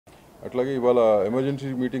అట్లాగే ఇవాళ emergency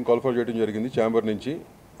meeting call for చేయడం జరిగింది ఛాంబర్ నుంచి.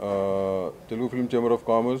 Telugu film chamber of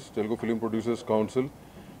commerce, Telugu film producers council,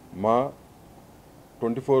 మా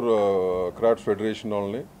 24 క్రాఫ్ట్స్ ఫెడరేషన్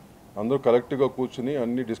వాళ్ళని అందరూ కలెక్టివ్గా కూర్చుని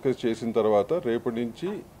అన్నీ డిస్కస్ చేసిన తర్వాత రేపటి నుంచి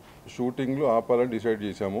షూటింగ్లు ఆపాలని డిసైడ్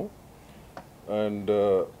చేశాము. అండ్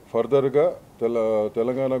ఫర్దర్గా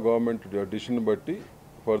తెలంగాణ గవర్నమెంట్ డిసిషన్ బట్టి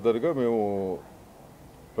ఫర్దర్గా మేము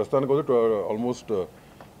ప్రస్తుతానికి అయితే ఆల్మోస్ట్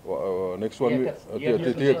నెక్స్ట్ 1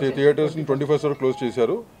 వీక్ థియేటర్స్ని 21st వరకు క్లోజ్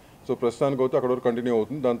చేశారు. సో ప్రస్తుతానికి అయితే అక్కడ వరకు కంటిన్యూ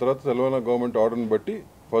అవుతుంది. దాని తర్వాత తెలంగాణ గవర్నమెంట్ ఆర్డర్ని బట్టి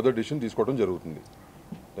ఫర్దర్ డిసిషన్ తీసుకోవడం జరుగుతుంది.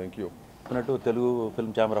 Thank you. Telugu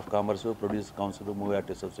film chamber of commerce, producer council, movie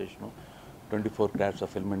artist association, 24 crafts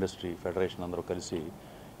of film industry federation అందరూ కలిసి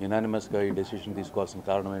యునానిమస్గా ఈ డెసిషన్ తీసుకోవాల్సిన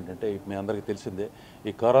కారణం ఏంటంటే, మీ అందరికీ తెలిసిందే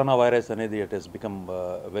ఈ కరోనా వైరస్ అనేది ఇట్ హెస్ బికమ్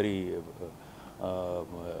వెరీ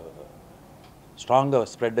స్ట్రాంగ్గా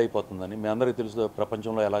స్ప్రెడ్ అయిపోతుందని మీ అందరికీ తెలుసు.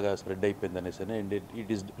 ప్రపంచంలో ఎలాగ స్ప్రెడ్ అయిపోయింది అనేసి, and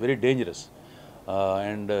it is very dangerous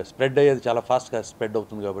and spread అయ్యేది చాలా ఫాస్ట్గా స్ప్రెడ్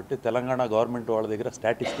అవుతుంది. కాబట్టి తెలంగాణ గవర్నమెంట్ వాళ్ళ దగ్గర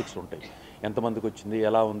స్టాటిస్టిక్స్ ఉంటాయి, ఎంతమందికి వచ్చింది,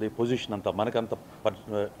 ఎలా ఉంది, పొజిషన్ అంతా మనకంత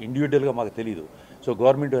ఇండివిజువల్గా మాకు తెలియదు. So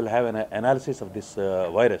government will have an analysis of this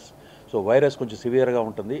virus. So virus కొంచెం సివియర్గా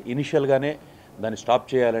ఉంటుంది. ఇనిషియల్గానే దాన్ని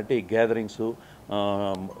స్టాప్ చేయాలంటే ఈ gatherings,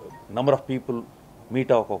 number of people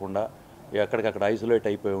meet అవ్వకుండా ఎక్కడికక్కడ ఐసోలేట్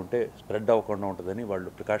అయిపోయి ఉంటే స్ప్రెడ్ అవ్వకుండా ఉంటుందని వాళ్ళు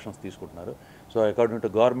ప్రికాషన్స్ తీసుకుంటున్నారు. So according to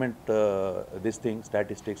government this thing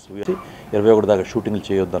statistics 21 దాకా షూటింగ్లు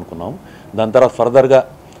చేయొద్దు అనుకున్నాము. దాని తర్వాత ఫర్దర్గా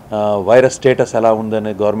వైరస్ స్టేటస్ ఎలా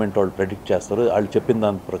ఉందని గవర్నమెంట్ వాళ్ళు ప్రెడిక్ట్ చేస్తారు. వాళ్ళు చెప్పిన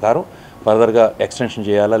దాని ప్రకారం ఫర్దర్గా ఎక్స్టెన్షన్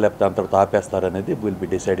చేయాలా లేకపోతే దాని తర్వాత ఆపేస్తారనేది will be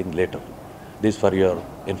deciding later. This for your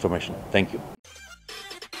information. Thank you.